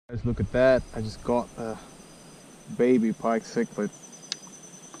Guys, look at that. I just got a baby Pike Cichlid.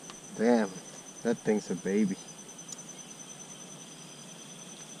 Damn, that thing's a baby.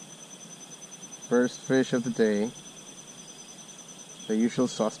 First fish of the day. The usual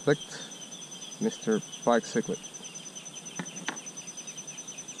suspect, Mr. Pike Cichlid.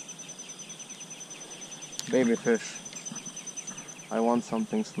 Baby fish. I want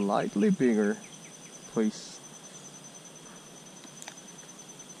something slightly bigger, please.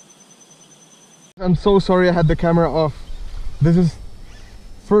 I'm so sorry I had the camera off. This is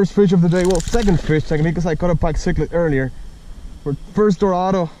first fish of the day. Well, second fish technically, because I caught a Pike Cichlid earlier. But first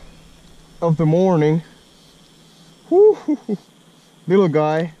dorado of the morning. Woo-hoo-hoo. Little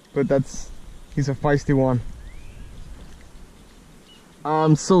guy, but he's a feisty one.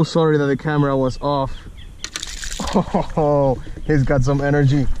 I'm so sorry that the camera was off. Oh, he's got some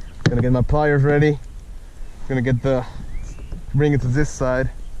energy. Gonna get my pliers ready. Gonna bring it to this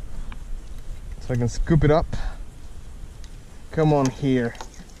side so I can scoop it up. Come on here.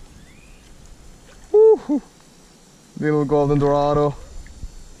 Woo-hoo. Little golden dorado.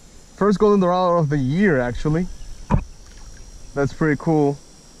 First golden dorado of the year, actually. That's pretty cool.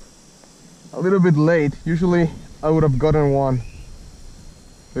 A little bit late. Usually I would have gotten one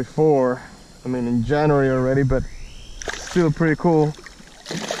before. I mean in January already, but still pretty cool.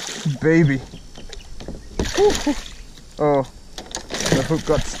 Baby. Woo-hoo. Oh, the hook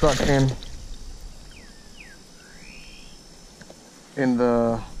got stuck in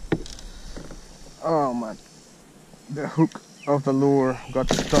the, oh man, the hook of the lure got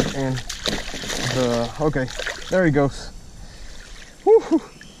stuck in the, okay, there he goes. Woo-hoo.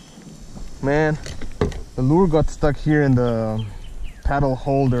 Man, the lure got stuck here in the paddle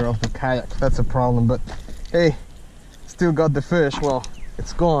holder of the kayak. That's a problem, but hey, still got the fish. Well,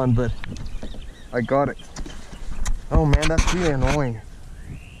 it's gone, but I got it. Oh man, that's really annoying.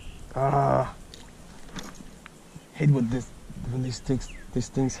 Hate when these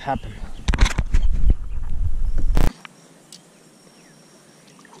things happen.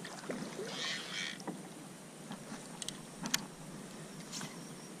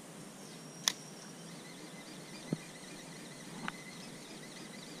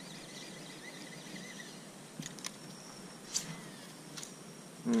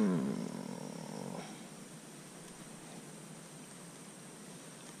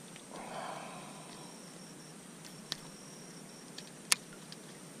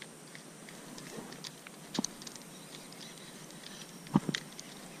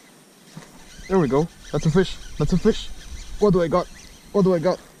 There we go. That's a fish. That's a fish. What do I got? What do I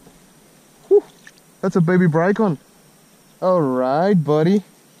got? Whew. That's a baby bricon. Alright, buddy.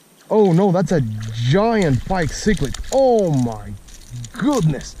 Oh no, that's a giant Pike Cichlid. Oh my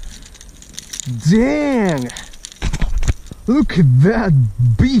goodness. Dang. Look at that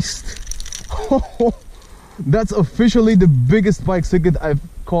beast. That's officially the biggest Pike Cichlid I've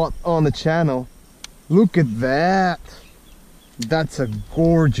caught on the channel. Look at that. That's a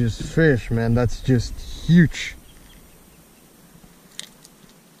gorgeous fish, man. That's just huge.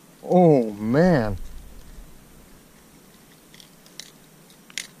 Oh man.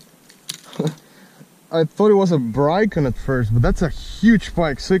 I thought it was a bricon at first, but that's a huge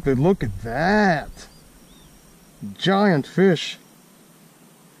Pike Cichlid. Look at that. Giant fish.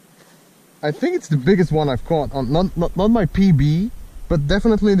 I think it's the biggest one I've caught. Not my PB, but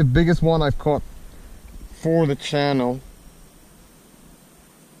definitely the biggest one I've caught for the channel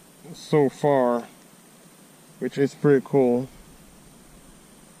so far, which is pretty cool.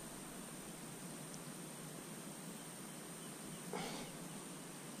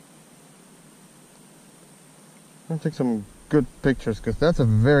 I'll take some good pictures because that's a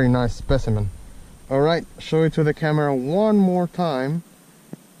very nice specimen. Alright, show it to the camera one more time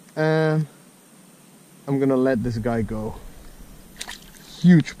and I'm gonna let this guy go.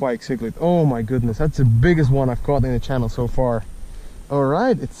 Huge Pike Cichlid. Oh my goodness, that's the biggest one I've caught in the channel so far.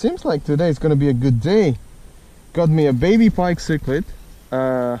 Alright, it seems like today is gonna be a good day. Got me a baby Pike Cichlid,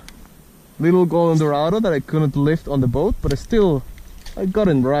 little golden dorado that I couldn't lift on the boat, but I got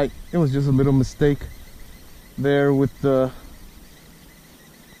it right. It was just a little mistake there with the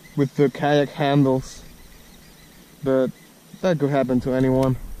kayak handles, but that could happen to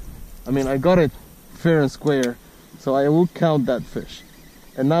anyone. I mean, I got it fair and square, so I will count that fish.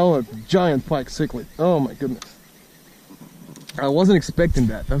 And now a giant Pike Cichlid. Oh my goodness. I wasn't expecting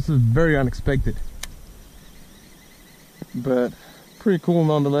that. That was very unexpected. But pretty cool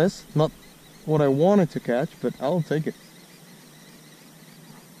nonetheless. Not what I wanted to catch, but I'll take it.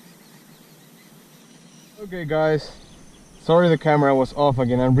 Okay guys, sorry the camera was off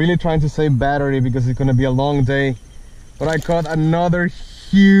again. I'm really trying to save battery because it's gonna be a long day. But I caught another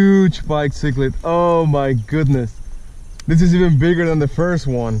huge Pike Cichlid. Oh my goodness. This is even bigger than the first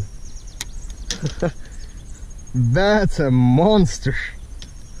one. That's a monster.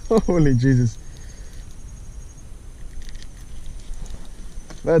 Holy Jesus.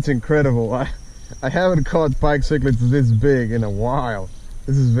 That's incredible. I haven't caught Pike Cichlids this big in a while.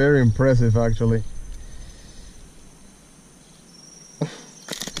 This is very impressive actually.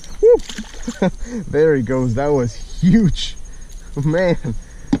 There he goes. That was huge. Man,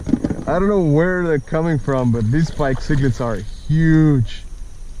 I don't know where they're coming from, but these Pike Cichlids are huge.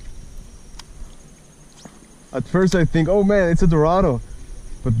 At first I think, oh man, it's a dorado.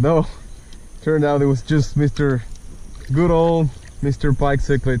 But no, turned out it was just good old Mr. Pike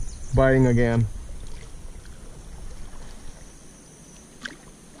Cichlid biting again.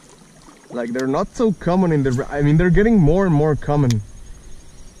 Like, they're not so common in the, I mean, they're getting more and more common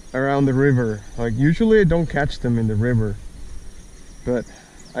around the river. Like, usually I don't catch them in the river, but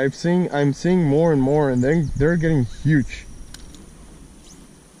I'm seeing more and more, and they're getting huge.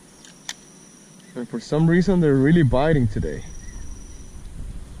 And for some reason they're really biting today.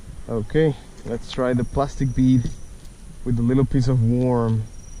 Okay, let's try the plastic bead with a little piece of worm.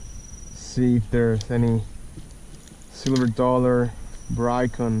 See if there's any silver dollar,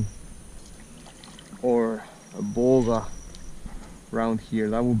 bricon, or a bolga around here.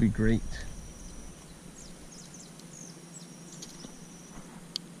 That would be great.